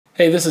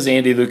Hey, this is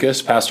Andy Lucas,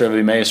 pastor of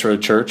Emmaus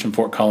Road Church in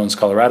Fort Collins,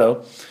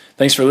 Colorado.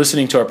 Thanks for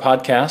listening to our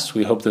podcast.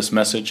 We hope this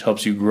message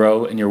helps you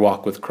grow in your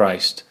walk with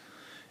Christ.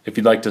 If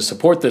you'd like to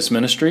support this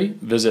ministry,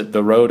 visit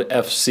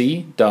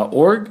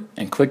theroadfc.org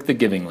and click the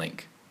giving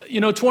link.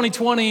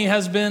 2020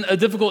 has been a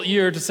difficult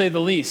year, to say the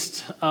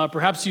least.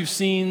 Perhaps you've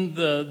seen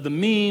the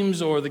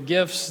memes or the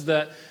GIFs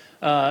that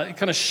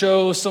kind of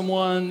show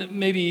someone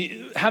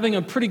maybe having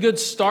a pretty good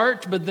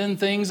start, but then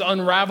things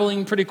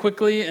unraveling pretty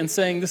quickly and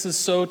saying, this is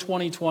so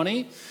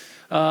 2020.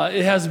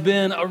 It has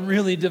been a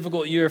really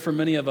difficult year for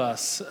many of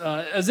us.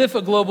 As if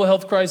a global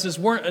health crisis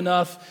weren't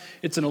enough,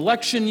 it's an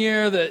election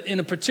year that in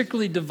a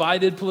particularly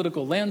divided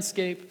political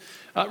landscape.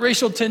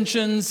 Racial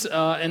tensions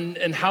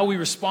and how we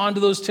respond to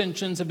those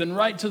tensions have been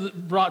brought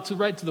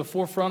to the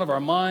forefront of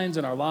our minds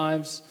and our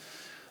lives.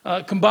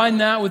 Combine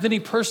that with any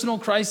personal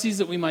crises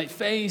that we might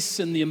face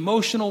and the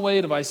emotional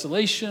weight of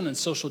isolation and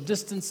social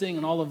distancing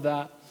and all of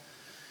that.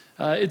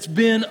 It's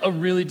been a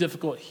really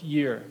difficult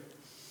year.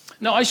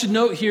 Now, I should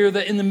note here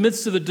that in the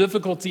midst of the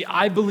difficulty,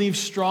 I believe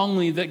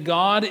strongly that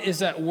God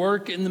is at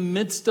work in the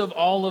midst of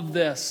all of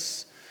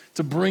this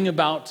to bring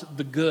about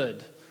the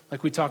good,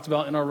 like we talked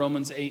about in our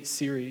Romans 8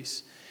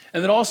 series.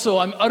 And that also,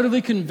 I'm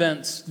utterly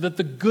convinced that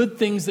the good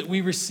things that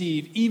we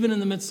receive, even in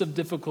the midst of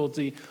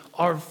difficulty,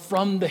 are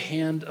from the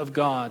hand of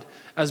God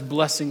as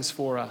blessings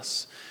for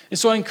us. And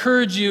so I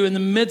encourage you in the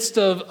midst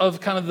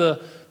of kind of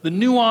the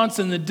nuance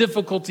and the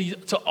difficulty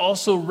to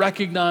also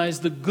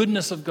recognize the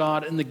goodness of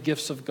God and the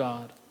gifts of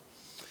God.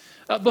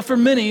 But for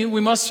many, we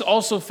must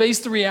also face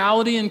the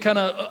reality and kind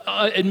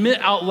of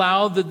admit out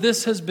loud that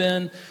this has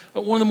been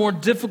one of the more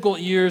difficult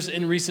years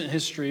in recent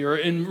history or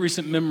in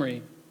recent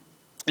memory.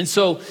 And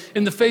so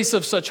in the face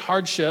of such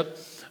hardship,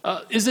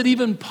 is it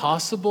even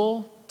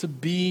possible to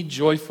be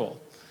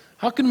joyful?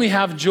 How can we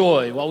have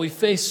joy while we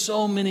face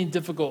so many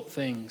difficult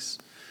things?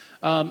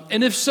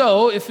 And if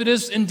so, if it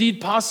is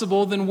indeed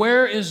possible, then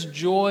where is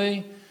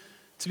joy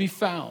to be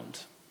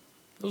found?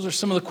 Those are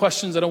some of the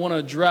questions that I want to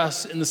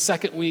address in the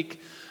second week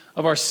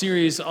of our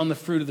series on the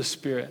fruit of the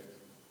Spirit.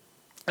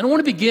 And I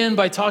want to begin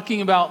by talking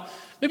about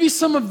maybe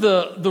some of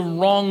the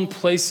wrong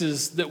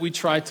places that we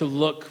try to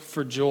look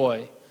for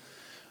joy.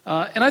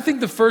 And I think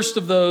the first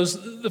place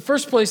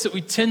that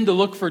we tend to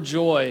look for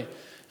joy,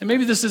 and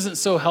maybe this isn't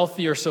so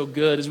healthy or so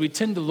good, is we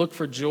tend to look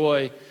for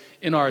joy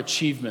in our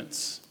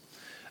achievements.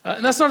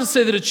 And that's not to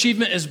say that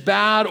achievement is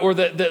bad or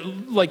that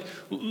like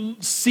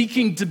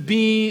seeking to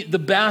be the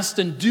best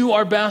and do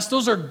our best.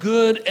 Those are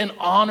good and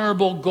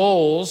honorable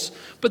goals,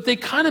 but they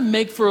kind of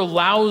make for a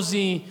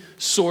lousy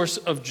source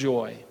of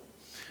joy.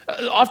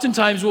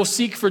 Oftentimes we'll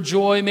seek for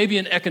joy, maybe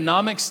in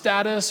economic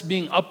status,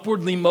 being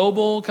upwardly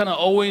mobile, kind of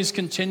always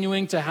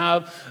continuing to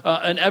have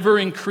an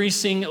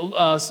ever-increasing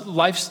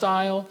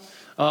lifestyle.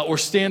 Or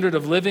standard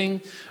of living.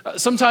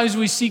 Sometimes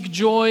we seek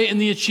joy in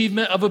the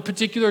achievement of a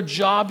particular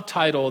job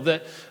title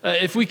that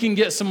if we can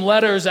get some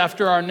letters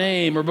after our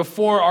name or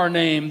before our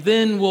name,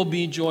 then we'll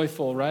be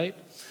joyful, right?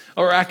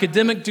 Or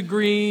academic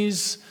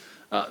degrees.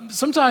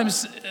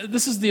 Sometimes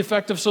this is the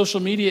effect of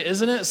social media,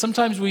 isn't it?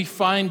 Sometimes we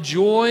find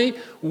joy,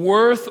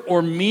 worth,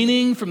 or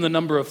meaning from the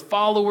number of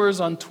followers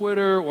on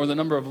Twitter or the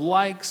number of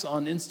likes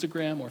on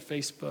Instagram or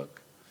Facebook.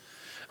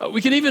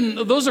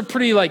 Those are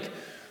pretty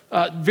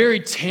very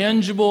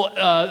tangible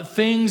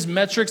things,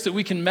 metrics that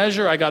we can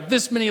measure. I got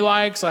this many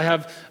likes, I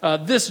have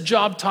this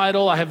job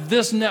title, I have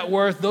this net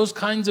worth, those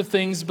kinds of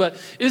things. But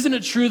isn't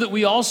it true that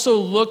we also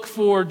look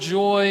for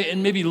joy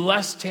in maybe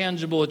less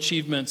tangible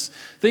achievements?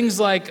 Things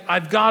like,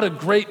 I've got a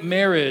great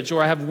marriage,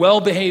 or I have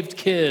well-behaved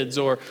kids,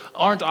 or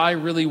aren't I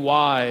really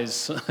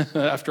wise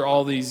after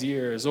all these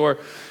years? Or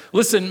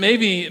listen,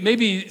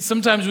 maybe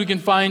sometimes we can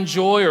find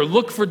joy or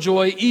look for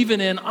joy even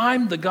in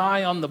I'm the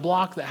guy on the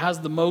block that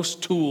has the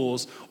most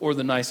tools or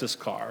the nicest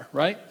car,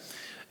 right?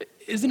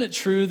 Isn't it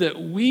true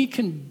that we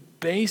can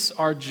base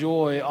our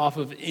joy off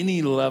of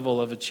any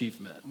level of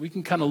achievement? We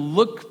can kind of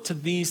look to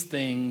these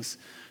things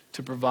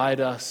to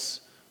provide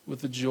us with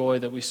the joy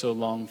that we so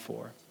long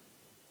for.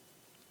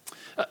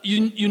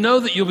 You know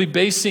that you'll be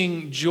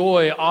basing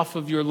joy off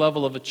of your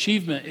level of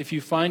achievement if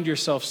you find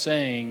yourself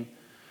saying,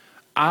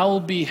 I'll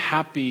be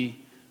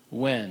happy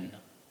when,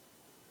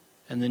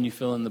 and then you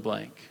fill in the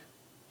blank.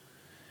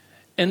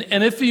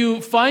 And if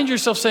you find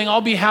yourself saying, I'll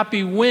be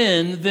happy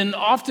when, then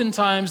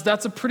oftentimes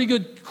that's a pretty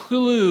good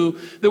clue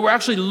that we're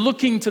actually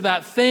looking to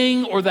that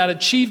thing or that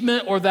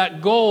achievement or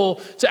that goal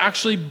to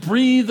actually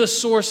breathe the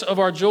source of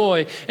our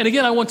joy. And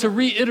again, I want to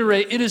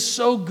reiterate, it is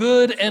so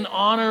good and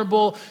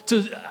honorable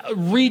to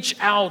reach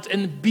out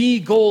and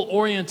be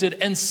goal-oriented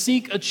and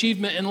seek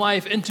achievement in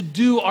life and to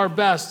do our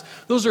best.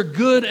 Those are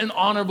good and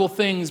honorable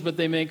things, but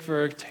they make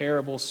for a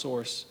terrible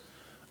source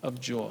of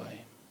joy.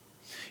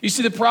 You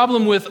see, the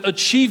problem with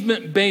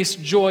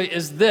achievement-based joy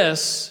is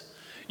this: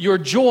 your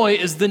joy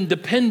is then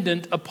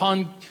dependent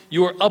upon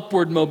your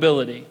upward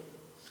mobility.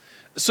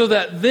 So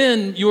that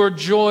then your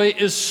joy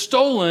is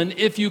stolen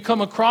if you come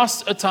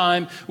across a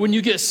time when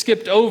you get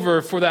skipped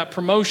over for that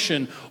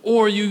promotion,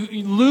 or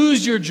you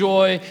lose your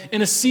joy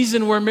in a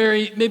season where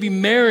maybe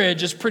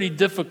marriage is pretty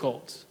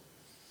difficult.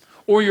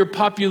 or your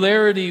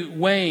popularity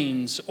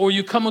wanes, or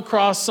you come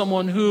across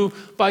someone who,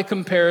 by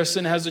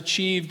comparison, has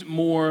achieved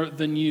more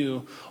than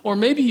you. Or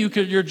maybe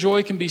your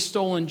joy can be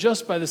stolen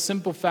just by the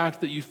simple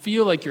fact that you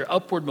feel like your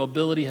upward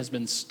mobility has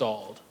been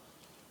stalled,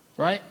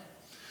 right?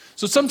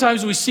 So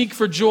sometimes we seek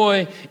for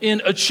joy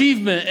in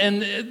achievement,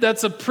 and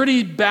that's a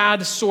pretty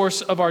bad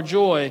source of our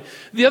joy.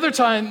 The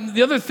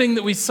other thing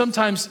that we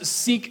sometimes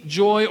seek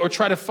joy or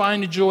try to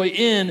find joy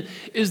in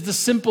is the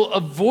simple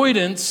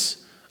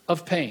avoidance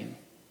of pain.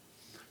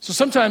 So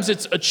sometimes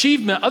it's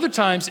achievement, other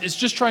times it's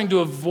just trying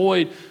to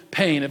avoid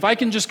pain. If I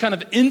can just kind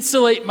of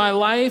insulate my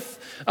life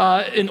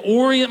and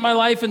orient my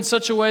life in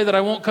such a way that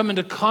I won't come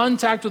into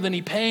contact with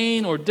any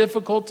pain or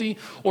difficulty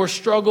or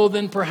struggle,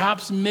 then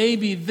perhaps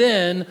maybe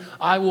then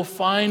I will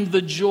find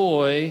the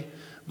joy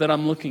that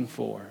I'm looking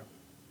for.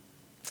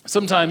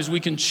 Sometimes we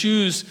can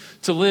choose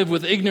to live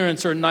with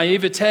ignorance or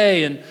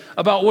naivete and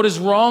about what is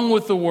wrong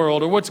with the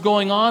world or what's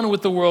going on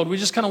with the world. We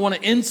just kind of want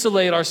to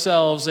insulate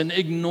ourselves and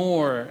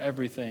ignore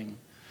everything.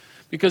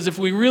 Because if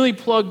we really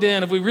plugged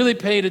in, if we really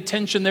paid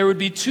attention, there would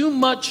be too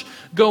much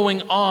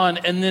going on,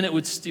 and then it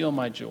would steal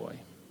my joy.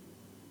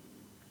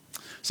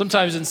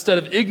 Sometimes instead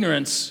of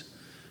ignorance,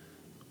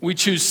 we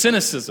choose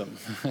cynicism.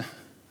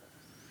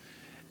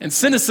 And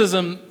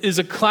cynicism is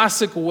a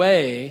classic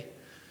way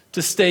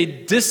to stay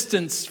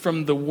distanced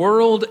from the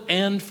world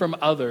and from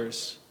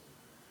others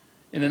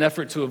in an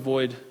effort to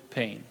avoid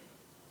pain.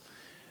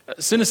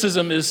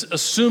 Cynicism is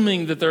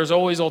assuming that there's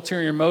always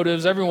ulterior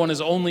motives. Everyone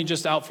is only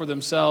just out for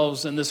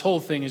themselves, and this whole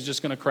thing is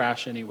just going to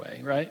crash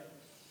anyway, right?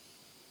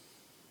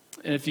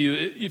 And if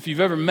you've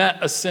ever met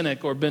a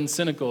cynic or been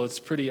cynical, it's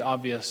pretty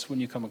obvious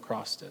when you come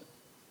across it.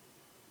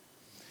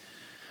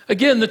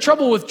 Again, the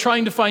trouble with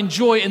trying to find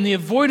joy in the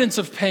avoidance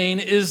of pain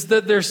is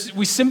that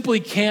we simply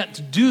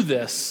can't do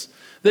this.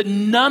 That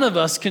none of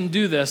us can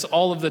do this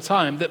all of the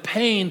time. That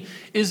pain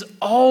is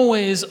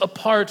always a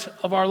part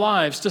of our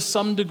lives to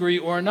some degree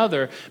or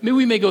another. Maybe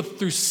we may go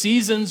through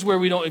seasons where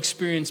we don't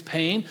experience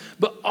pain,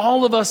 but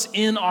all of us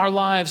in our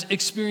lives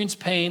experience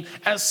pain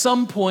at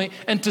some point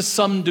and to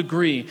some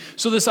degree.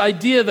 So this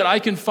idea that I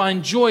can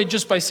find joy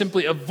just by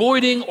simply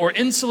avoiding or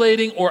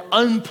insulating or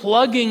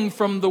unplugging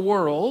from the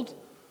world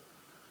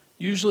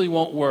usually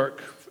won't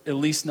work, at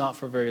least not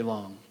for very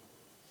long.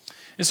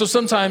 And so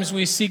sometimes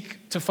we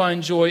seek to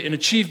find joy in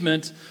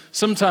achievement,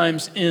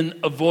 sometimes in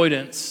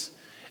avoidance.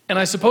 And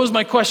I suppose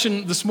my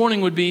question this morning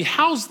would be,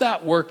 how's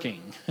that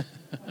working?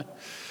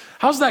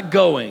 How's that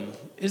going?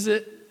 Is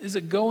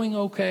it going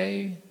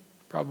okay?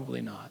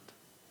 Probably not.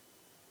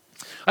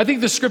 I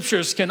think the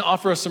scriptures can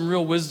offer us some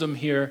real wisdom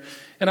here.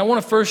 And I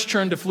want to first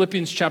turn to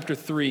Philippians chapter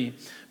 3,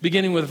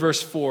 beginning with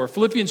verse 4.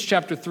 Philippians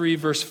chapter 3,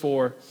 verse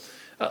 4,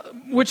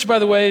 which, by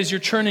the way, as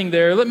you're turning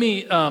there, let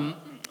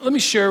me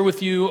share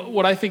with you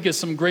what I think is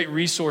some great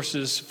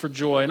resources for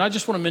joy. And I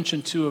just want to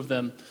mention two of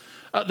them.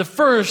 The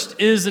first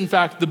is, in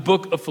fact, the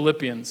book of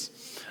Philippians.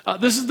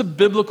 This is the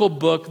biblical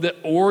book that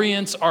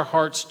orients our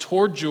hearts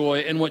toward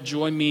joy and what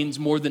joy means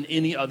more than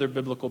any other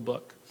biblical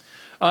book.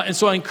 And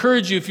so I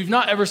encourage you, if you've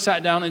not ever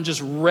sat down and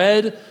just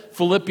read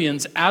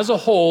Philippians as a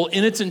whole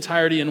in its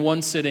entirety in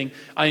one sitting,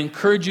 I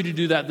encourage you to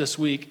do that this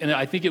week. And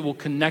I think it will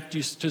connect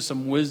you to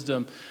some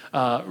wisdom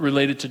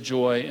related to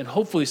joy and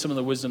hopefully some of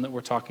the wisdom that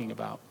we're talking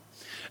about.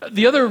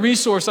 The other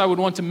resource I would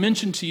want to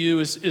mention to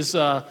you is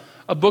a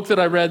book that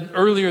I read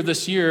earlier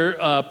this year,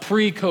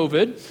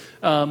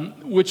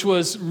 pre-COVID, which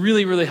was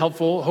really, really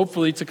helpful,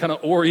 hopefully to kind of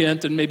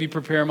orient and maybe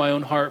prepare my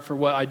own heart for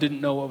what I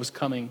didn't know what was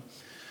coming.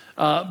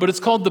 But it's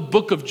called The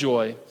Book of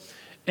Joy,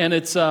 and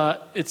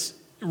it's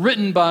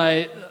written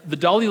by the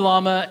Dalai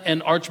Lama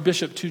and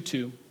Archbishop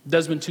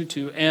Desmond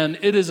Tutu, and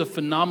it is a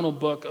phenomenal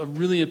book, a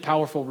really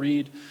powerful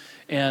read.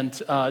 And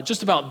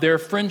just about their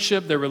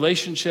friendship, their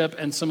relationship,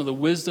 and some of the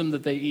wisdom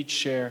that they each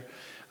share.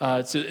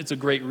 It's a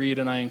great read,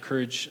 and I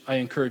encourage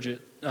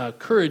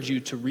you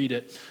to read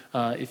it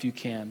if you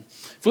can.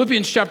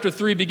 Philippians chapter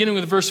 3, beginning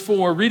with verse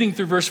 4, reading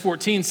through verse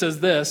 14, says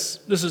this.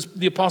 This is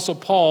the Apostle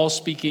Paul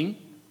speaking.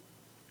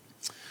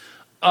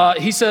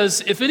 He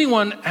says, "If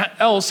anyone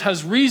else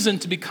has reason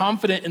to be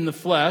confident in the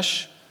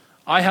flesh,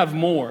 I have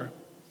more.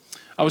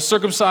 I was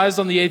circumcised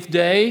on the 8th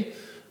day,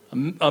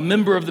 a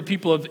member of the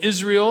people of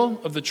Israel,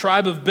 of the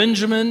tribe of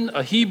Benjamin,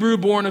 a Hebrew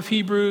born of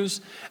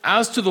Hebrews.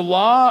 As to the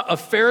law, a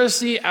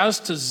Pharisee. As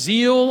to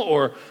zeal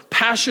or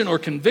passion or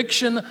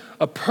conviction,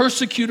 a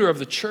persecutor of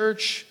the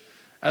church.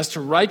 As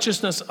to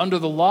righteousness under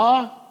the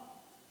law,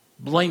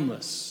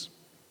 blameless.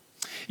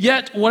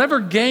 Yet whatever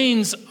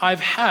gains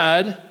I've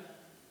had,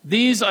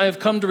 these I have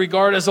come to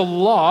regard as a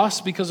loss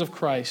because of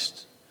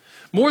Christ.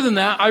 More than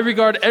that, I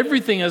regard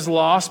everything as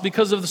loss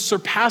because of the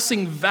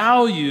surpassing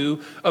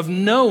value of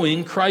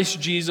knowing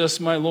Christ Jesus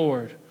my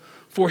Lord.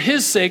 For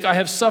his sake I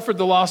have suffered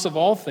the loss of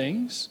all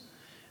things,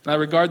 and I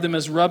regard them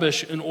as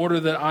rubbish in order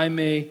that I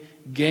may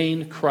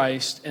gain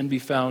Christ and be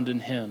found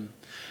in him.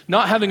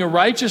 Not having a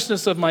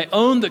righteousness of my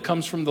own that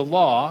comes from the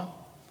law,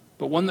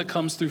 but one that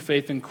comes through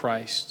faith in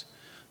Christ,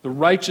 the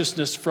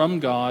righteousness from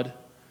God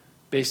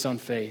based on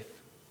faith.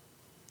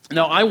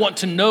 Now, I want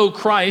to know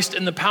Christ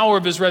and the power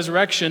of his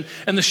resurrection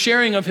and the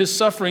sharing of his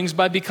sufferings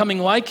by becoming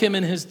like him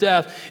in his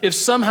death, if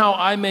somehow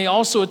I may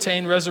also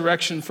attain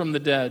resurrection from the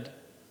dead.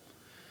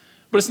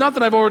 But it's not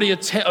that I've already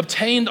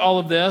obtained all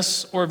of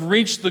this or have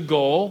reached the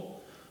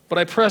goal, but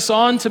I press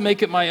on to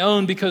make it my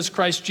own because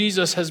Christ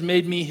Jesus has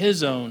made me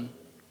his own.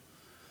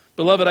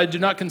 Beloved, I do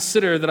not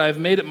consider that I have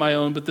made it my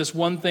own, but this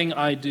one thing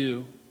I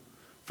do,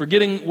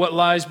 forgetting what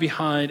lies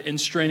behind and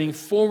straining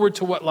forward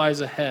to what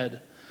lies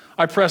ahead.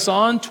 I press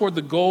on toward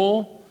the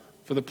goal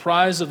for the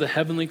prize of the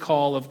heavenly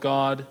call of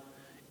God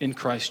in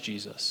Christ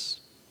Jesus.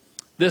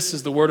 This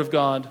is the word of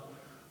God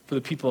for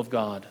the people of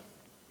God.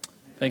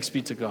 Thanks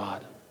be to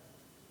God.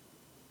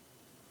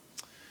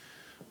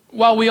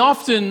 While we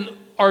often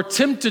are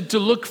tempted to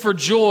look for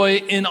joy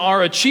in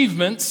our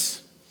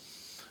achievements,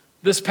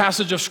 this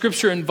passage of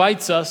Scripture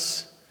invites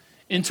us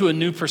into a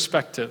new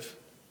perspective.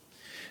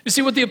 You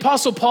see, what the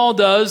Apostle Paul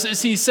does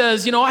is he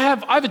says,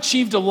 I've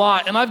achieved a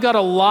lot, and I've got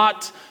a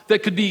lot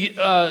that could be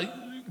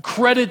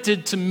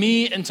credited to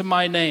me and to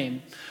my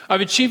name.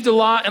 I've achieved a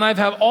lot, and I've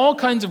had all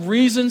kinds of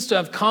reasons to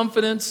have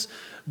confidence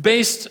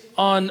based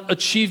on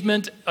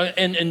achievement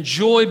and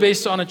joy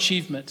based on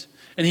achievement.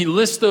 And he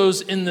lists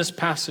those in this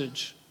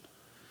passage.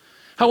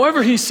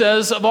 However, he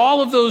says, of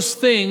all of those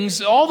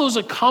things, all those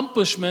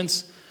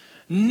accomplishments,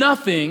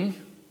 nothing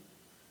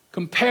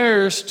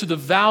compares to the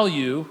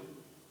value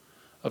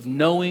of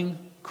knowing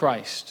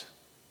Christ.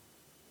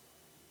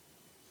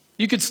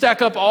 You could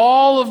stack up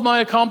all of my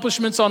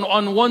accomplishments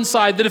on one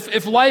side, that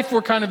if life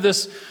were kind of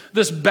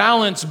this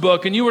balance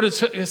book, and you were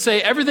to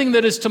say everything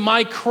that is to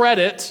my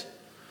credit,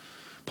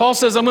 Paul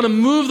says, I'm going to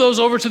move those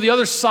over to the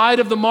other side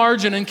of the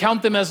margin and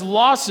count them as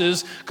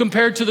losses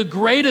compared to the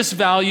greatest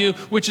value,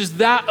 which is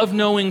that of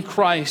knowing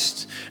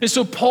Christ. And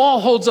so Paul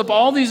holds up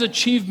all these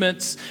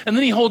achievements, and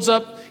then he holds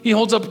up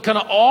kind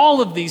of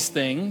all of these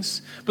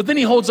things, but then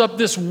he holds up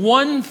this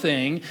one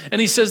thing,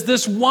 and he says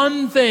this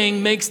one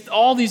thing makes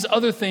all these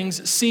other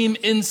things seem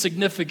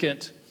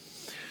insignificant,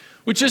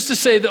 which is to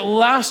say that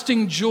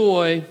lasting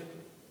joy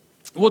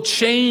will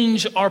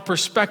change our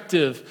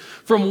perspective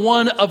from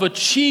one of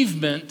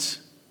achievement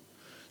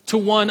to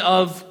one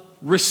of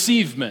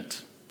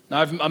receivement.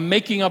 Now, I'm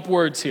making up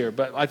words here,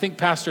 but I think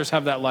pastors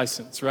have that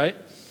license, right?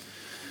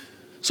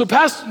 So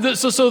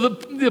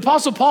the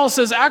Apostle Paul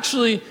says,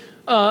 actually,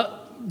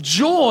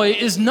 joy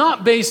is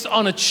not based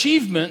on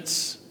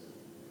achievements,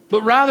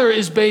 but rather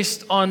is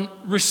based on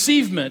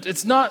receivement.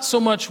 It's not so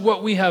much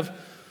what we have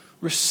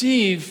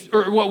received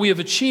or what we have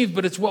achieved,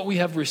 but it's what we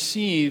have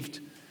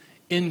received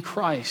in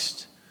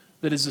Christ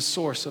that is the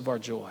source of our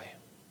joy.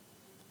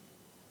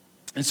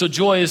 And so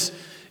joy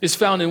is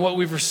found in what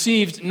we've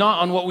received, not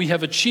on what we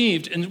have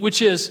achieved, and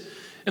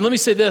let me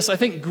say this, I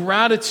think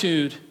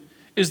gratitude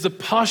is the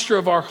posture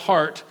of our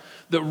heart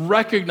that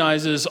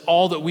recognizes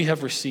all that we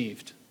have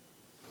received.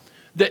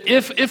 That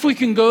if we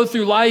can go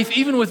through life,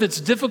 even with its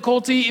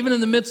difficulty, even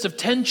in the midst of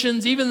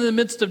tensions, even in the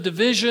midst of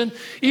division,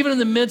 even in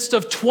the midst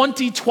of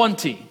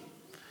 2020,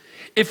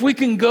 if we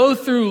can go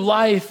through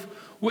life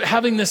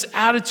having this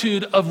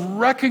attitude of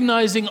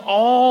recognizing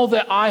all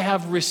that I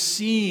have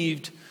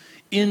received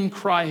in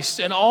Christ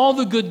and all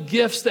the good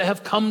gifts that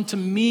have come to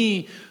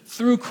me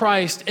through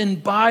Christ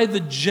and by the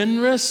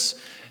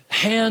generous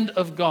hand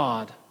of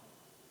God,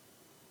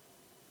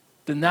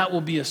 then that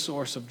will be a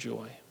source of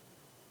joy.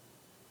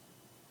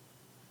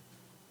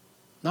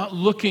 Not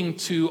looking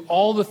to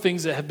all the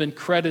things that have been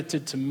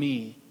credited to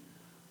me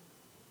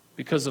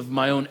because of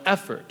my own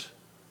effort,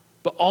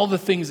 but all the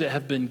things that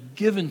have been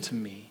given to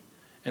me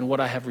and what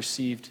I have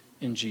received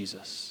in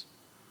Jesus.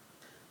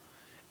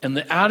 And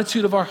the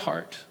attitude of our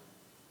heart,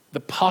 the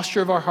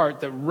posture of our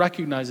heart that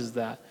recognizes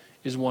that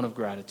is one of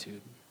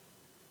gratitude.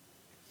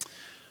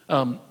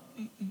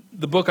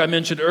 The book I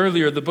mentioned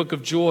earlier, the Book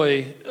of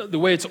Joy, the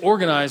way it's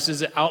organized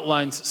is it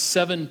outlines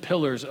 7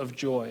 pillars of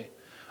joy,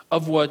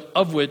 of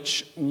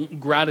which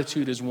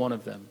gratitude is one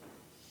of them.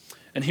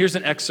 And here's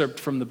an excerpt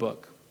from the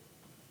book.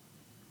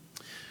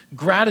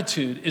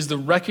 Gratitude is the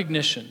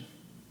recognition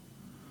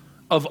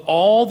of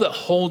all that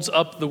holds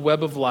up the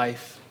web of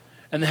life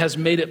and that has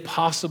made it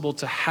possible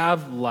to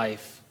have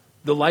life,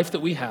 the life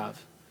that we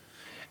have,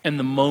 and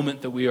the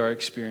moment that we are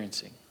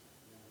experiencing.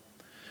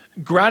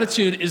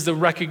 Gratitude is the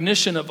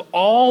recognition of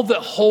all that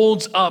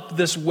holds up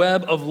this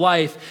web of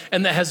life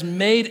and that has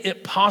made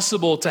it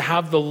possible to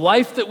have the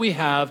life that we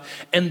have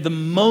and the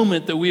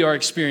moment that we are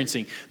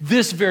experiencing,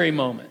 this very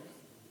moment.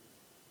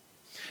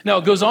 Now,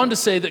 it goes on to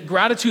say that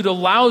gratitude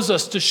allows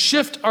us to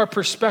shift our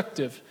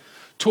perspective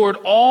toward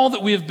all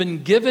that we have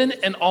been given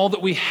and all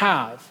that we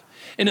have.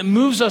 And it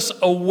moves us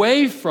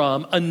away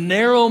from a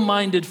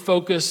narrow-minded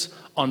focus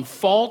on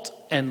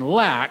fault and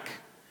lack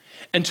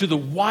and to the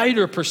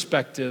wider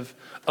perspective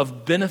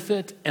of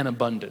benefit and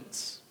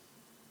abundance.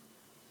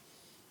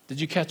 Did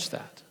you catch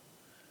that?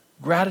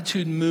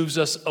 Gratitude moves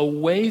us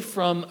away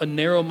from a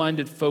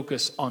narrow-minded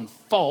focus on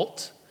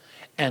fault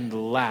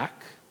and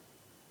lack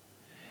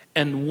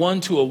and one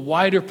to a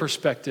wider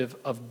perspective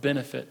of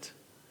benefit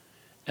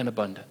and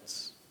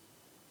abundance.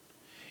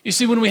 You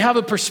see, when we have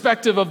a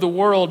perspective of the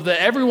world that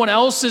everyone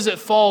else is at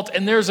fault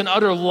and there's an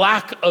utter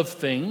lack of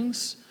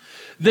things,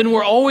 then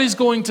we're always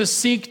going to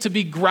seek to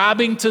be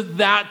grabbing to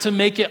that to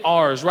make it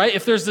ours, right?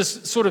 If there's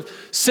this sort of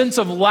sense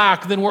of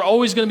lack, then we're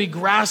always going to be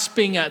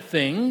grasping at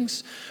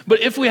things. But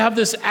if we have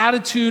this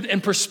attitude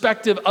and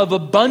perspective of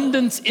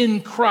abundance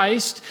in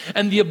Christ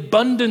and the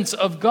abundance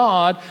of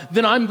God,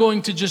 then I'm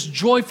going to just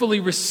joyfully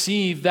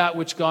receive that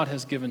which God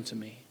has given to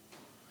me.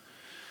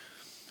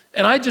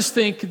 And I just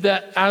think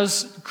that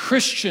as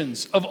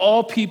Christians of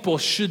all people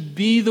should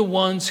be the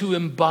ones who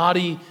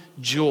embody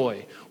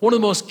joy. One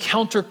of the most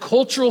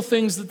countercultural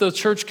things that the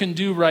church can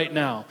do right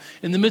now,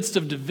 in the midst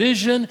of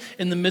division,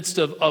 in the midst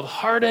of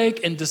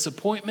heartache and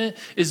disappointment,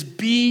 is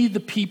be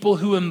the people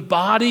who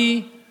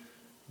embody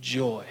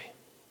joy.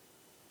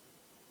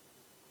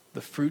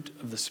 The fruit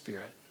of the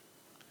Spirit.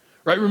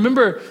 Right?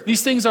 Remember,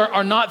 these things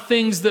are not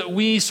things that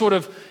we sort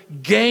of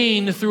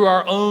gain through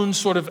our own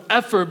sort of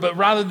effort, but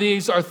rather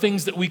these are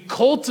things that we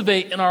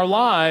cultivate in our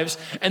lives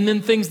and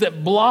then things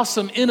that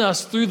blossom in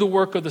us through the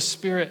work of the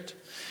Spirit.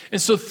 And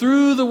so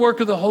through the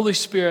work of the Holy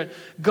Spirit,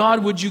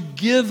 God, would you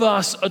give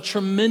us a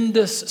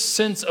tremendous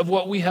sense of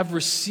what we have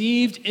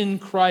received in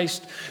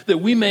Christ, that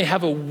we may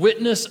have a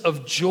witness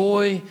of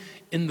joy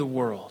in the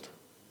world,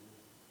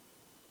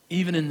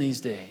 even in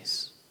these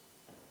days.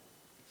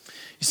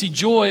 You see,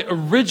 joy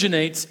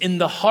originates in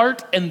the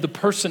heart and the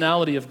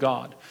personality of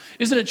God.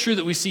 Isn't it true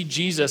that we see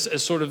Jesus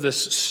as sort of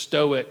this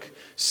stoic,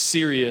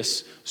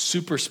 serious,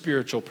 super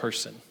spiritual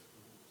person?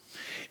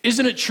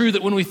 Isn't it true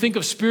that when we think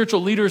of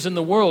spiritual leaders in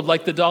the world,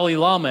 like the Dalai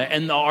Lama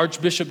and the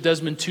Archbishop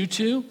Desmond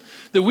Tutu,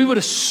 that we would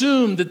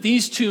assume that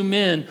these two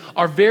men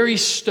are very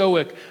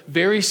stoic,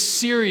 very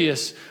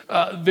serious,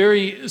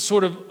 very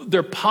sort of,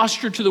 their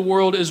posture to the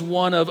world is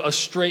one of a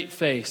straight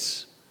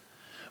face.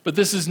 But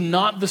this is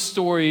not the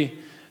story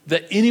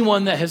that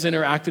anyone that has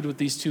interacted with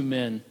these two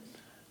men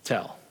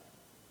tell.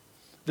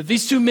 That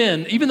these two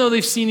men, even though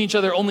they've seen each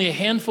other only a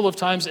handful of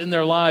times in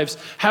their lives,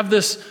 have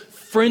this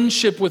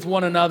friendship with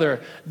one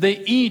another. They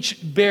each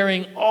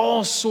bearing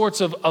all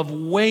sorts of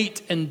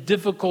weight and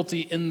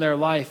difficulty in their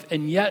life.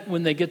 And yet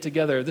when they get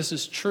together, this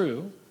is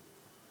true,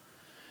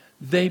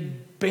 they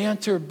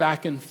banter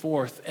back and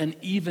forth and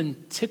even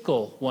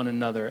tickle one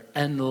another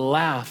and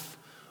laugh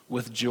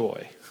with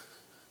joy.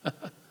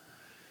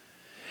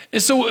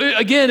 And so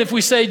again, if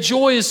we say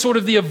joy is sort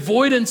of the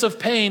avoidance of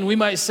pain, we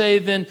might say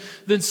then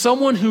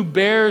someone who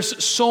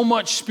bears so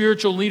much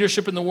spiritual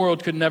leadership in the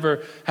world could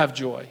never have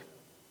joy.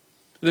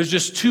 There's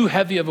just too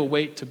heavy of a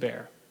weight to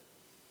bear.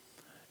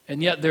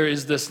 And yet there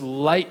is this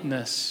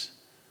lightness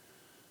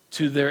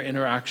to their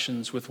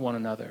interactions with one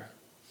another.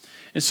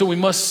 And so we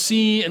must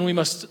see and we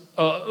must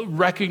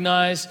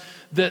recognize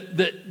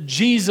that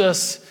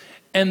Jesus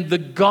and the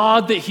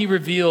God that he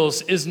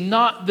reveals is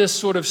not this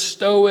sort of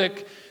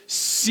stoic,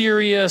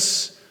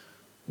 serious,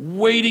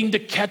 waiting to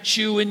catch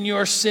you in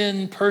your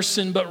sin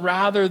person, but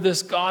rather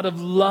this God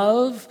of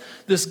love,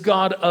 this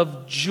God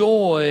of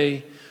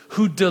joy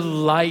who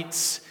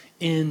delights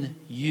in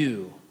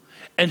you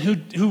and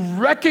who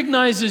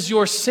recognizes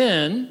your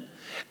sin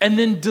and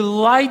then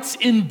delights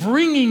in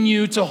bringing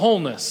you to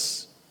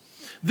wholeness.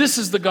 This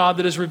is the God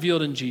that is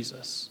revealed in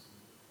Jesus.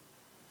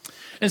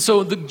 And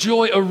so the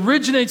joy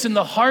originates in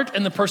the heart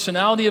and the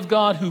personality of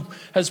God who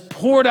has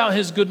poured out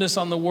his goodness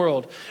on the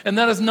world. And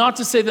that is not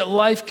to say that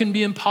life can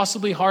be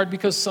impossibly hard,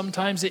 because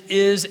sometimes it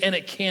is and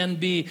it can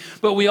be.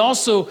 But we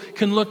also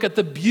can look at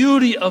the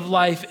beauty of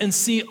life and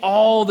see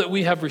all that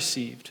we have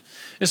received.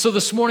 And so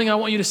this morning I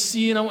want you to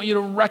see and I want you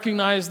to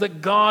recognize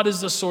that God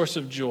is the source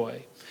of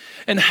joy.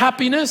 And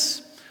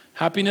happiness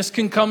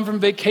can come from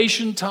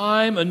vacation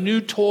time, a new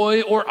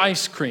toy, or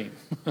ice cream.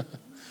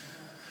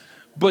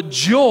 But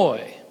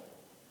joy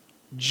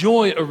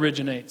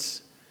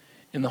originates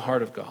in the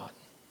heart of God.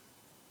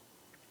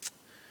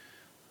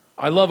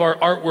 I love our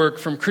artwork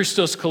from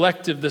Christos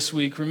Collective this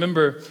week.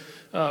 Remember,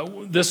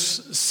 during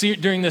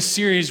this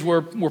series,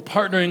 we're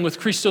partnering with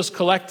Christos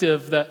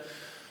Collective that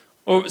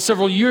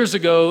several years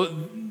ago,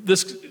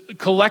 this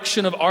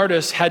collection of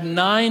artists had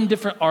 9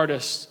 different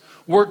artists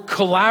work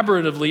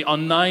collaboratively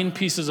on 9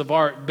 pieces of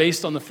art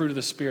based on the fruit of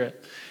the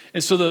Spirit.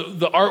 And so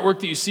the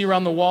artwork that you see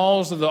around the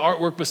walls, or the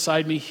artwork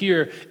beside me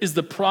here, is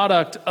the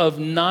product of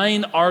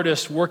 9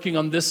 artists working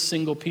on this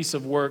single piece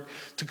of work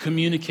to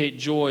communicate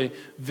joy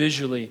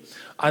visually.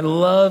 I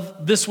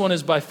love, this one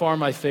is by far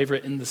my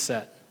favorite in the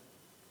set.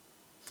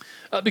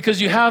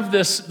 Because you have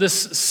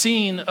this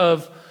scene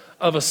of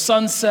a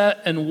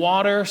sunset and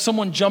water,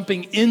 someone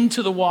jumping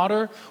into the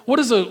water. What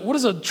is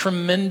a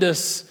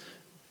tremendous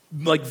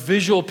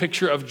visual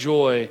picture of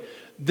joy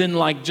than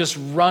just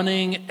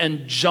running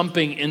and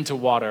jumping into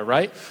water,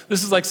 right?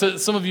 This is so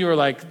some of you are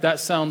like, that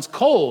sounds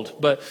cold,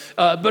 but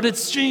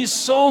it's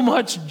so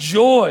much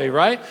joy,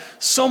 right?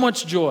 So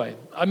much joy.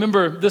 I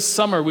remember this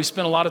summer we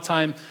spent a lot of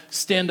time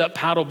stand-up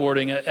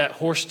paddleboarding at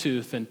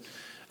Horsetooth, and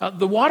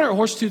the water at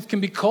Horsetooth can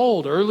be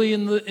cold early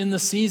in the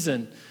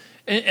season.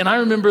 And I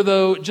remember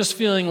though just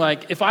feeling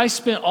like if I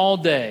spent all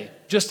day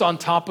just on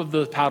top of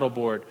the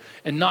paddleboard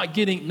and not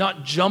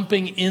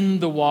jumping in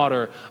the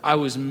water, I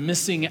was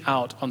missing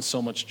out on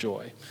so much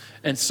joy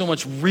and so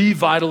much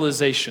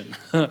revitalization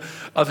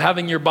of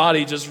having your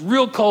body just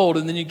real cold,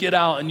 and then you get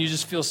out and you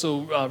just feel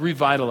so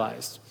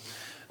revitalized.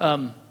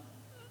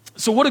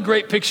 So what a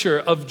great picture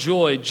of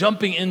joy,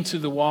 jumping into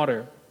the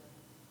water.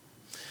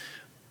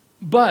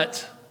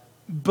 But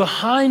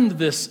behind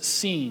this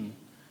scene,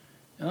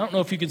 and I don't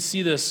know if you can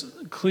see this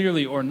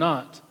clearly or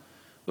not,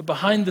 but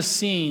behind the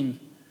scene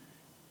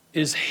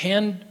is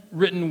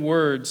handwritten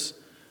words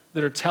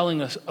that are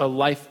telling us a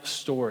life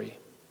story.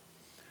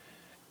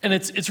 And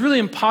it's really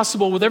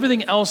impossible, with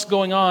everything else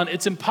going on,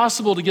 it's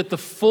impossible to get the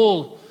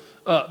full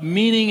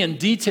meaning and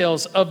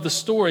details of the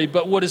story,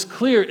 but what is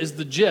clear is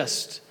the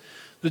gist.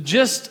 The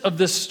gist of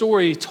this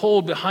story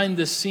told behind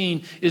this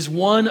scene is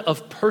one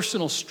of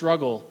personal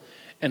struggle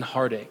and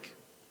heartache.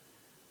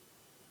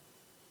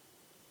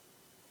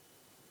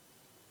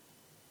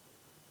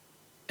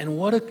 And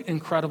what an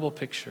incredible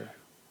picture.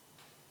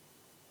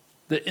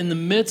 That in the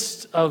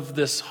midst of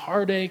this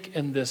heartache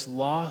and this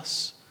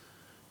loss,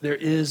 there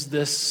is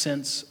this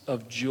sense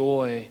of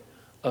joy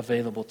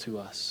available to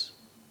us.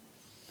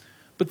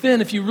 But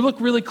then if you look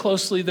really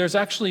closely, there's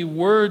actually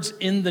words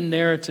in the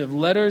narrative,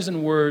 letters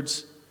and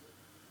words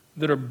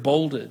that are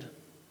bolded.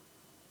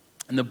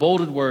 And the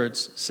bolded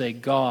words say,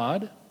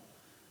 God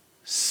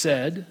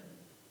said,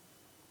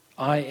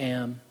 I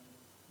am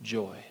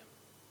joy.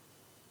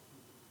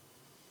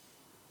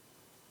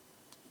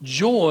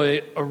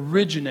 Joy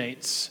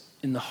originates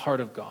in the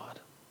heart of God.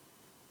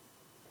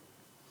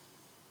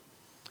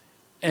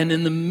 And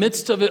in the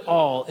midst of it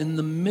all, in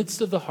the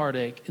midst of the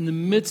heartache, in the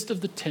midst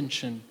of the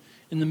tension,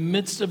 in the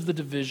midst of the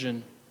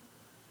division,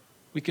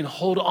 we can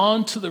hold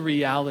on to the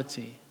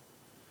reality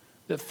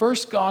that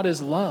first, God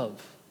is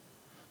love.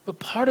 But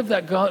part of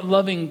that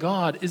loving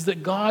God is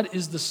that God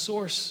is the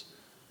source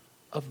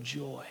of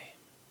joy.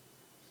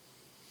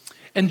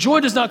 And joy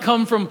does not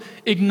come from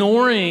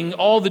ignoring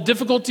all the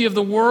difficulty of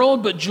the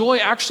world, but joy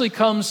actually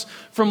comes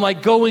from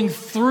like going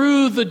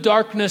through the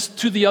darkness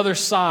to the other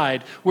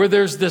side where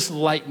there's this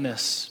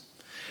lightness.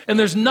 And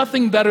there's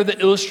nothing better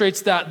that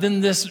illustrates that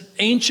than this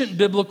ancient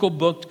biblical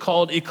book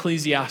called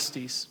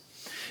Ecclesiastes.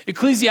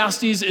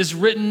 Ecclesiastes is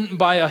written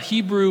by a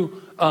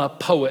Hebrew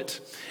poet,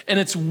 and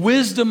it's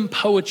wisdom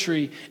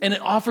poetry, and it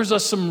offers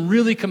us some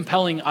really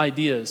compelling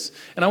ideas.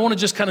 And I want to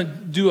just kind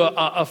of do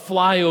a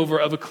flyover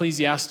of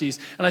Ecclesiastes,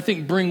 and I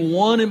think bring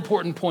one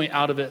important point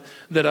out of it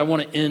that I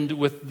want to end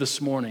with this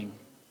morning.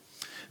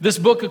 This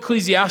book,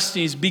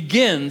 Ecclesiastes,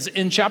 begins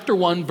in chapter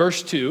 1,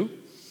 verse 2.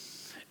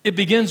 It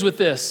begins with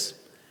this: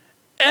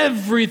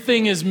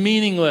 everything is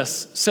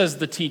meaningless, says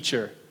the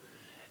teacher.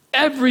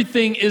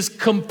 Everything is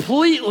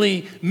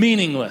completely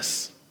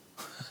meaningless.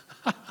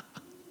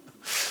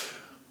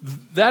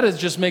 That is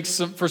just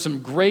makes for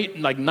some great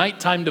like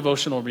nighttime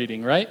devotional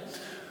reading, right?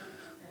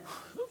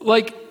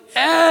 Like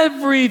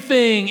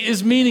everything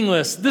is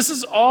meaningless. This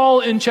is all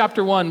in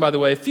chapter 1, by the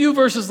way. A few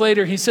verses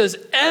later, he says,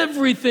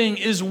 everything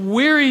is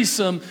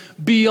wearisome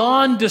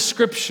beyond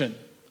description.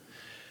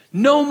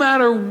 No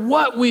matter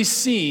what we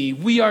see,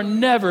 we are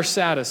never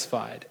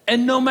satisfied.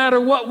 And no matter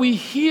what we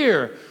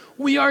hear,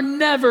 we are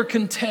never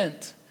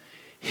content.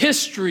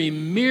 History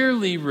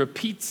merely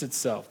repeats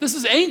itself. This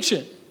is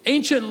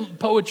ancient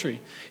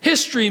poetry.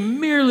 History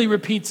merely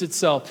repeats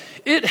itself.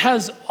 It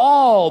has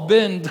all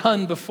been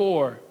done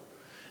before.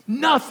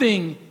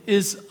 Nothing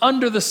is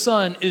under the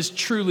sun is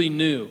truly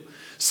new.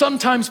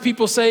 Sometimes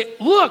people say,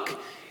 look,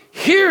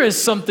 here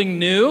is something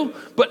new,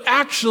 but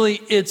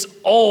actually it's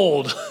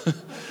old.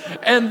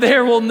 And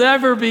there will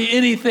never be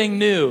anything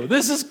new.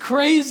 This is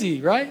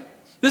crazy, right?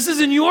 This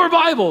is in your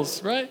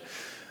Bibles, right?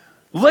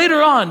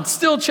 Later on,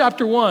 still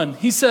chapter 1,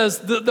 he says,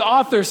 the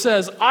author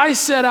says, I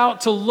set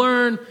out to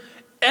learn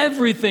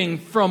everything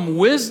from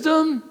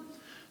wisdom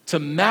to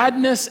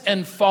madness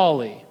and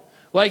folly.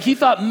 Like he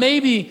thought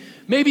maybe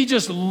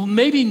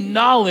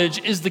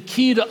knowledge is the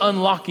key to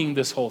unlocking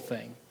this whole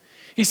thing.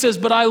 He says,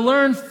 but I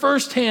learned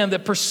firsthand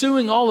that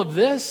pursuing all of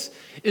this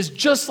is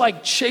just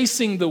like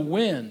chasing the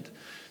wind.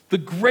 The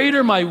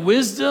greater my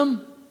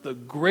wisdom, the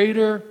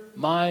greater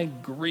my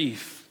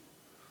grief.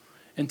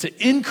 And to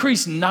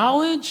increase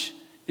knowledge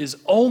is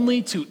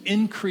only to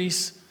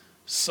increase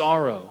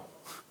sorrow.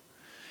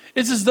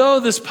 It's as though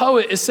this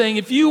poet is saying,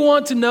 if you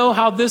want to know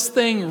how this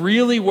thing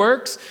really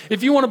works,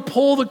 if you want to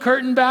pull the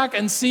curtain back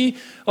and see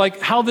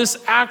like how this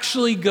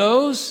actually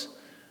goes,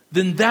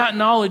 then that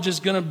knowledge is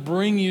going to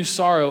bring you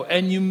sorrow.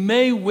 And you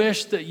may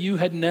wish that you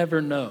had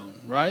never known,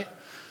 right?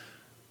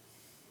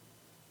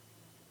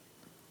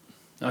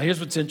 Now here's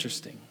what's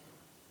interesting.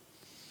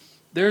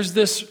 There's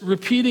this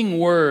repeating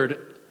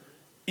word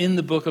in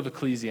the book of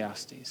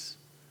Ecclesiastes.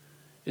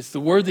 It's the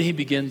word that he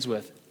begins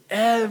with.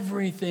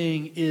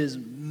 Everything is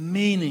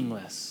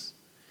meaningless.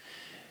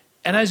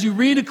 And as you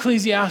read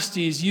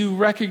Ecclesiastes, you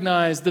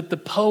recognize that the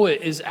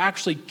poet is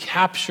actually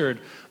captured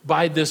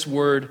by this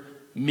word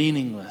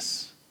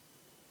meaningless.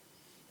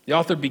 The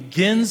author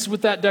begins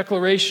with that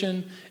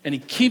declaration, and he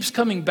keeps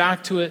coming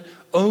back to it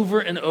over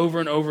and over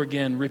and over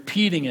again,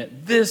 repeating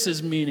it. This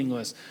is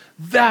meaningless.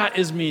 That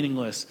is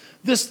meaningless.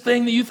 This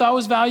thing that you thought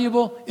was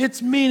valuable,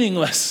 it's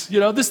meaningless.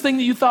 This thing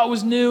that you thought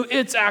was new,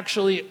 it's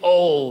actually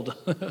old.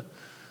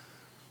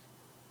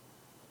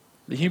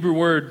 The Hebrew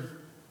word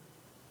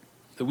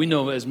that we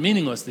know as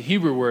meaningless, the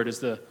Hebrew word is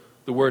the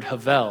word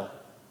havel.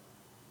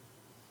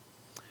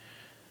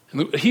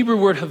 And the Hebrew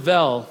word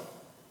havel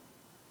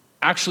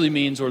actually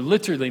means, or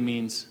literally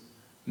means,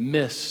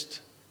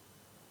 mist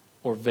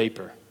or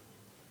vapor.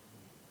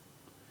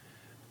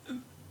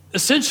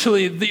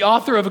 Essentially, the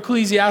author of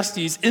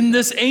Ecclesiastes in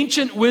this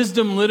ancient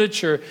wisdom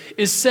literature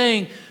is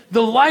saying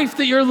the life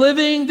that you're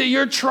living, that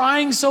you're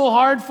trying so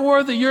hard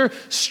for, that you're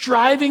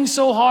striving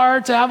so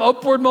hard to have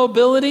upward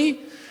mobility,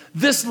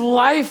 this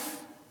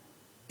life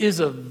is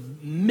a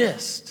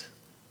mist.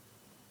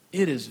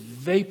 It is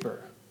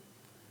vapor.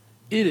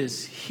 It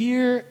is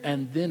here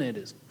and then it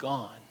is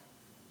gone.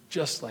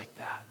 Just like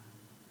that.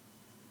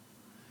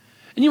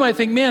 And you might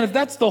think, man, if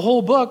that's the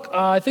whole book,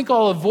 I think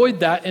I'll avoid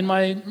that in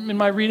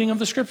my reading of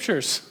the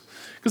scriptures.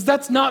 Because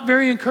that's not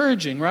very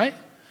encouraging, right?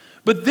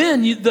 But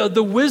then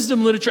the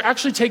wisdom literature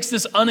actually takes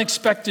this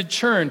unexpected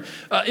turn.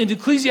 In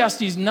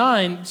Ecclesiastes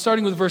 9,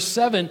 starting with verse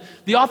 7,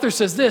 the author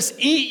says this: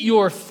 eat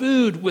your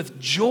food with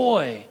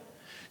joy.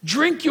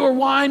 Drink your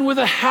wine with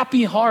a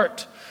happy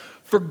heart.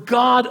 For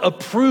God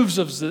approves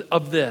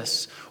of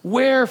this.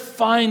 Wear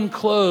fine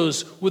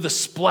clothes with a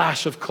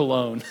splash of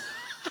cologne.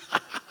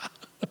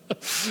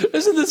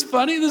 Isn't this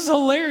funny? This is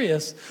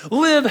hilarious.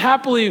 Live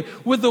happily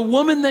with the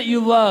woman that you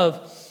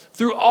love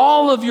through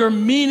all of your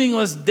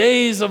meaningless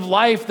days of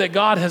life that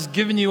God has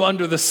given you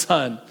under the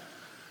sun.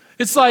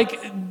 It's like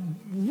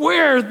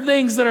wear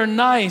things that are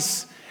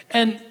nice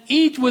and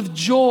eat with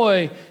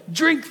joy.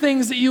 Drink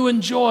things that you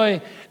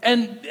enjoy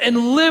and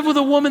live with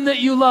a woman that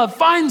you love.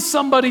 Find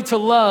somebody to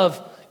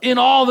love in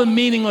all the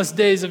meaningless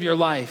days of your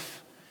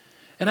life.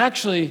 And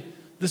actually,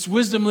 this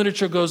wisdom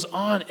literature goes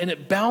on and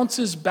it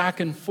bounces back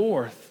and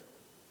forth.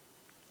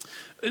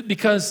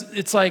 Because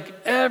it's like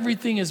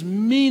everything is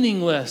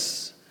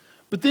meaningless.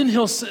 But then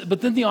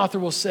the author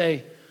will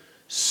say,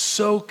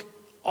 soak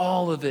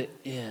all of it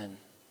in.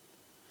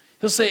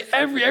 He'll say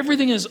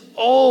everything is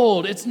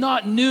old. It's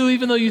not new,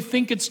 even though you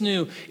think it's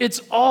new.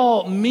 It's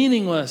all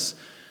meaningless.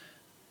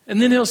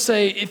 And then he'll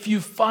say, if you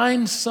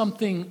find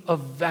something of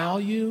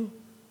value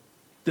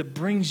that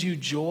brings you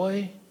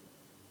joy,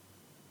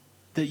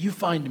 that you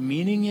find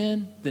meaning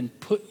in, then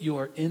put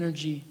your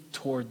energy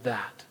toward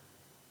that.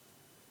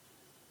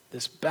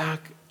 This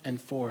back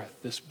and forth,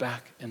 this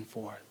back and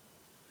forth.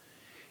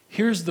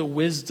 Here's the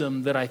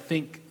wisdom that I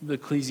think the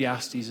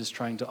Ecclesiastes is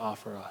trying to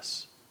offer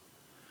us.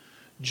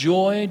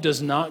 Joy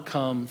does not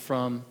come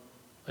from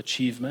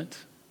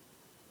achievement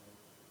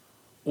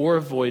or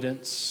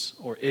avoidance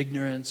or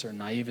ignorance or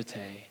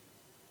naivete.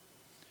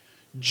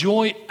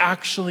 Joy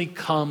actually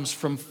comes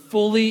from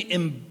fully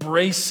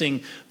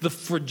embracing the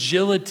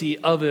fragility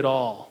of it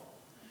all.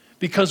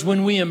 Because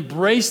when we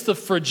embrace the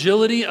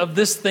fragility of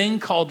this thing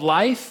called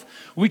life,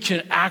 we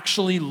can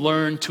actually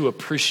learn to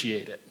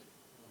appreciate it.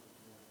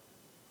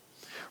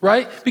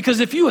 Right?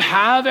 Because if you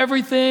have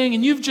everything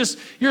and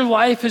your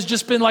life has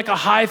just been like a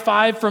high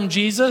five from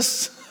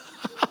Jesus,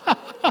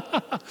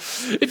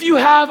 if you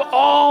have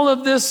all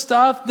of this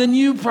stuff, then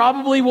you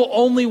probably will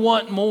only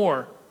want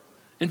more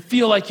and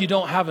feel like you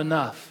don't have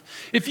enough.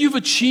 If you've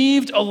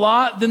achieved a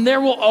lot, then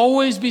there will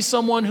always be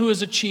someone who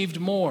has achieved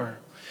more.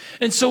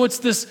 And so it's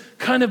this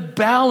kind of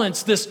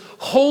balance, this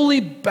holy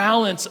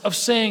balance of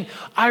saying,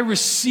 I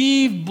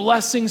receive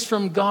blessings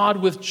from God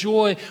with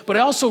joy, but I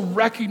also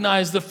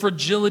recognize the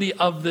fragility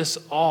of this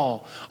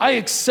all. I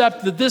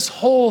accept that this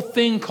whole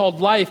thing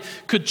called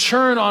life could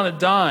churn on a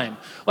dime.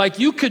 Like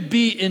you could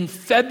be in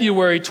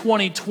February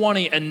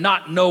 2020 and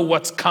not know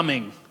what's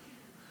coming.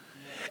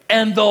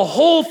 And the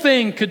whole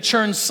thing could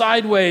turn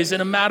sideways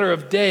in a matter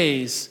of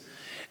days.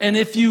 And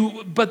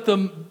but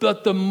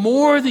the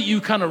more that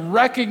you kind of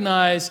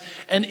recognize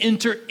and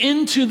enter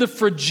into the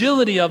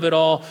fragility of it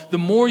all, the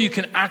more you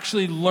can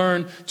actually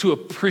learn to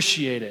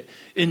appreciate it,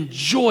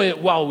 enjoy it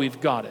while we've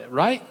got it,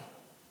 right?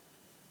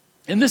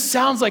 And this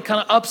sounds like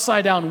kind of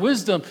upside down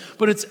wisdom,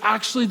 but it's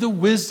actually the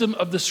wisdom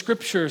of the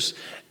scriptures.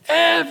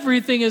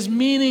 Everything is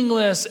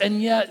meaningless,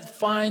 and yet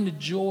find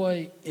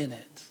joy in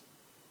it.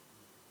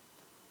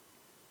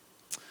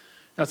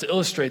 Now, to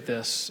illustrate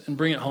this and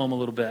bring it home a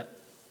little bit,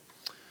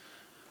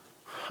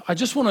 I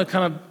just want to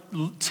kind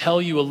of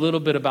tell you a little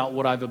bit about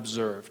what I've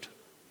observed.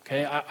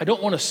 Okay, I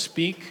don't want to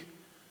speak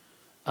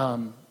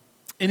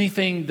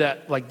anything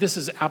that like this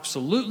is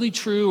absolutely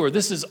true or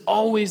this is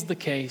always the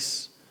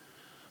case,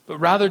 but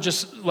rather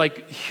just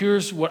like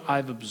here's what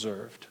I've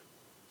observed.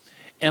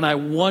 And I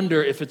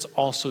wonder if it's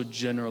also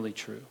generally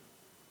true.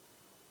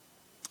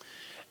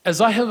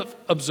 As I have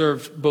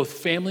observed both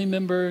family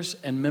members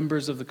and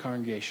members of the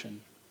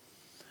congregation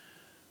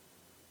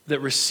that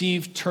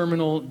receive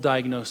terminal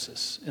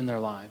diagnosis in their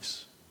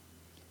lives,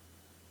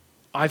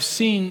 I've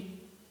seen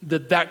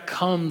that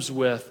comes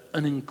with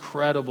an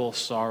incredible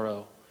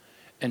sorrow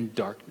and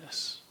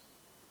darkness.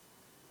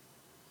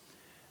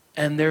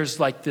 And there's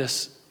like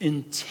this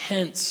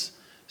intense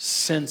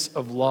sense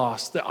of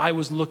loss, that I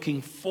was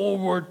looking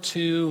forward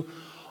to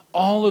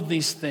all of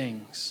these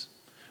things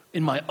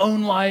in my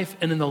own life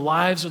and in the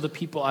lives of the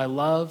people I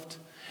loved.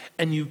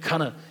 And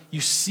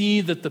you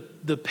see that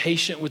the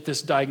patient with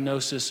this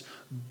diagnosis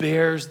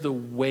bears the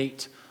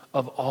weight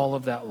of all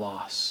of that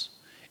loss.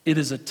 It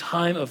is a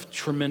time of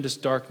tremendous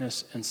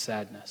darkness and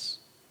sadness.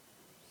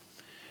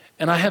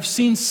 And I have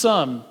seen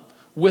some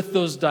with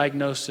those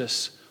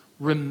diagnoses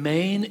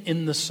remain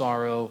in the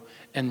sorrow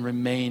and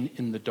remain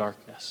in the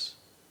darkness.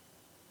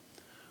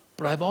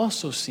 But I've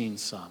also seen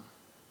some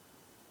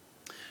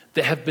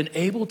that have been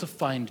able to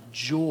find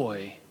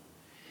joy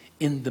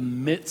in the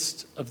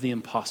midst of the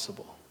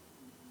impossible.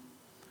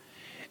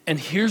 And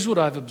here's what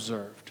I've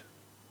observed.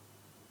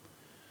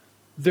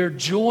 Their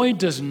joy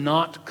does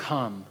not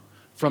come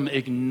from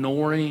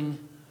ignoring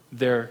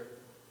their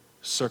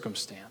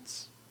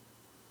circumstance,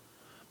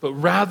 but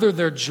rather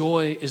their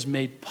joy is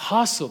made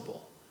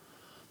possible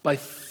by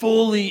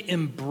fully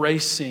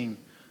embracing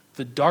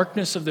the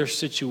darkness of their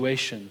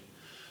situation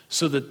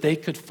so that they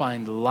could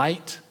find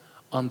light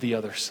on the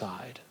other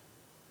side.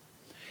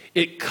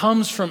 It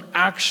comes from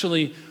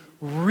actually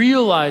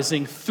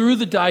realizing through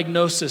the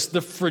diagnosis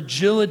the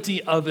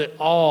fragility of it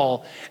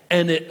all,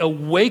 and it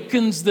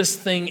awakens this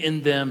thing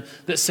in them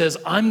that says,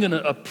 I'm going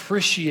to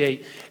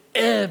appreciate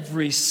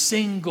every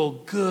single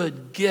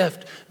good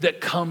gift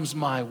that comes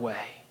my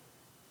way.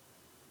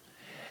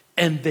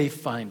 And they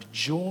find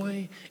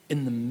joy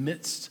in the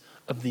midst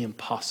of the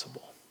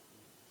impossible.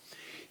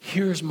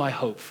 Here's my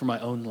hope for my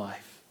own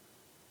life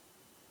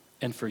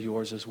and for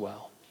yours as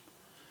well,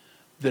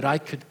 that I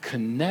could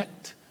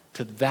connect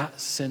to that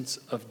sense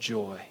of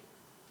joy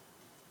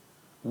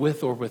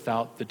with or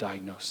without the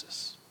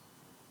diagnosis.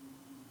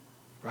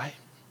 Right?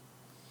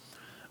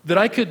 That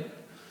I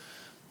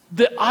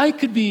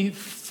could be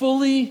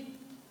fully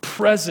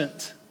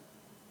present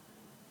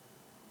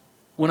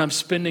when I'm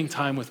spending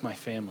time with my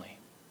family.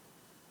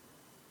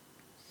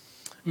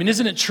 I mean,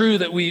 isn't it true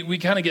that we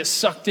kind of get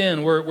sucked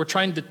in? We're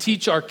trying to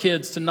teach our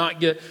kids to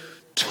not get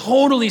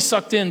totally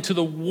sucked into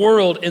the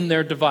world in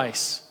their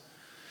device.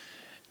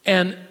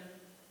 And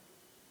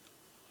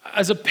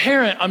as a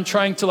parent, I'm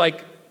trying to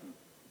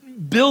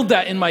build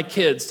that in my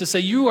kids to say,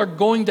 you are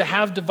going to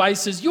have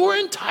devices your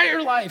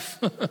entire life.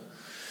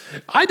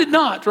 I did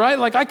not, right?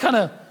 I kind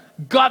of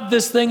got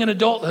this thing in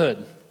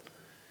adulthood.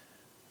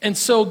 And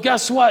so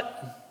guess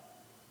what?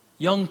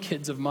 Young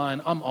kids of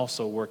mine, I'm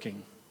also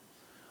working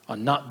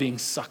on not being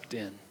sucked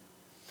in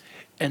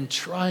and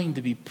trying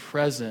to be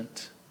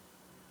present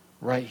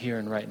right here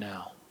and right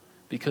now,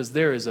 because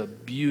there is a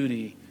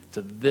beauty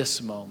to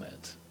this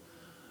moment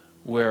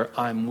where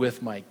I'm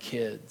with my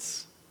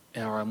kids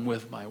or I'm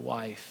with my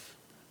wife.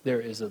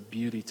 There is a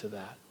beauty to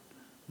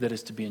that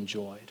is to be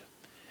enjoyed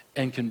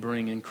and can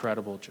bring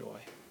incredible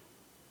joy.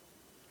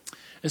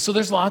 And so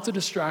there's lots of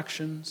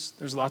distractions,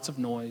 there's lots of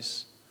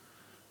noise,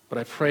 but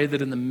I pray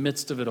that in the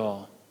midst of it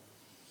all,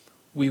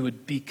 we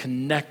would be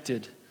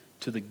connected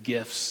to the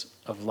gifts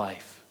of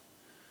life.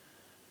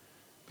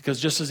 Because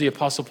just as the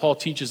Apostle Paul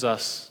teaches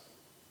us,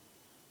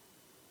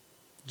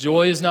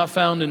 joy is not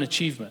found in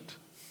achievement.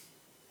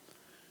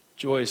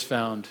 Joy is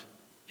found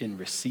in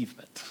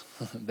receivement,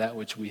 that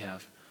which we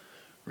have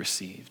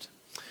received.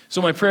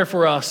 So my prayer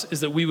for us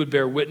is that we would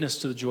bear witness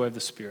to the joy of the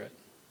Spirit,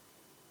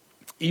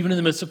 even in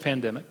the midst of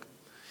pandemic,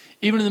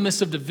 even in the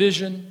midst of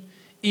division,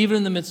 even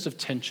in the midst of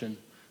tension,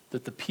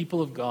 that the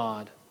people of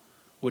God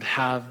would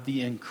have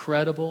the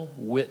incredible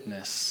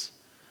witness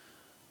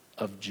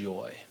of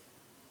joy.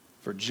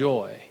 For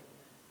joy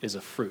is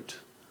a fruit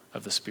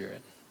of the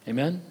Spirit.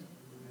 Amen?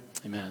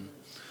 Amen.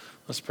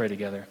 Let's pray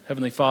together.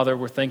 Heavenly Father,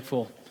 we're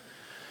thankful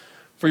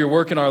for your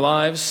work in our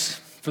lives,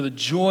 for the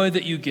joy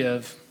that you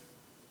give.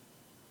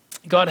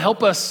 God,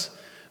 help us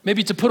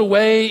maybe to put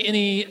away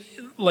any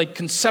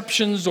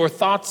conceptions or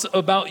thoughts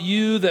about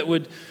you that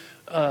would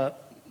kind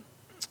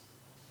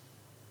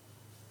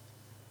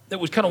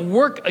of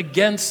work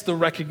against the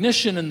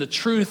recognition and the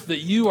truth that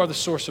you are the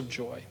source of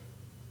joy.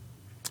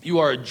 You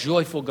are a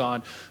joyful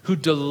God who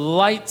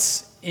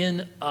delights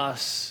in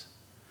us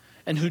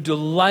and who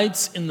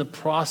delights in the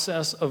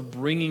process of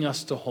bringing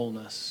us to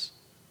wholeness.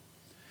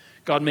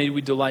 God, may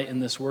we delight in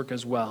this work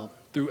as well,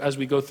 as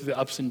we go through the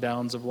ups and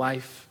downs of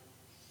life,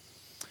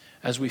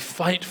 as we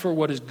fight for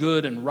what is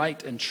good and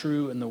right and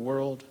true in the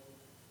world.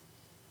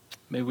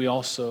 May we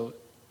also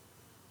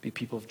be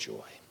people of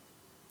joy,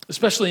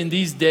 especially in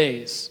these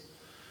days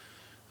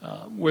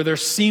where there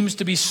seems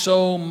to be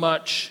so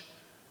much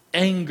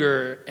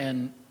anger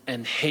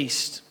and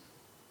haste.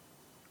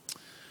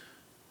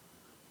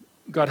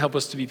 God, help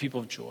us to be people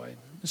of joy.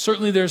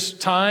 Certainly there's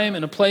time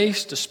and a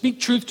place to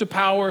speak truth to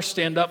power,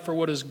 stand up for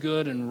what is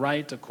good and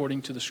right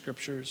according to the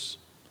Scriptures.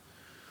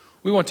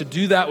 We want to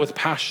do that with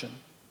passion.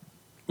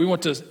 We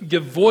want to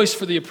give voice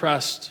for the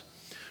oppressed.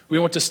 We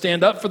want to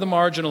stand up for the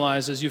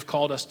marginalized as you've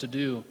called us to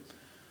do.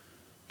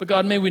 But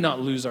God, may we not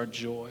lose our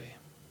joy.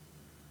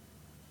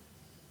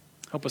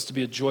 Help us to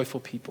be a joyful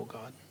people,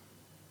 God.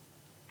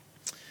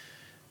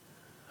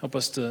 Help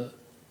us to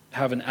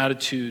have an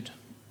attitude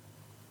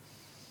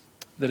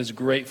that is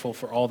grateful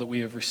for all that we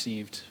have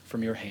received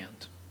from your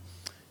hand.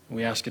 And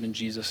we ask it in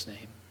Jesus'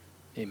 name.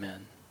 Amen.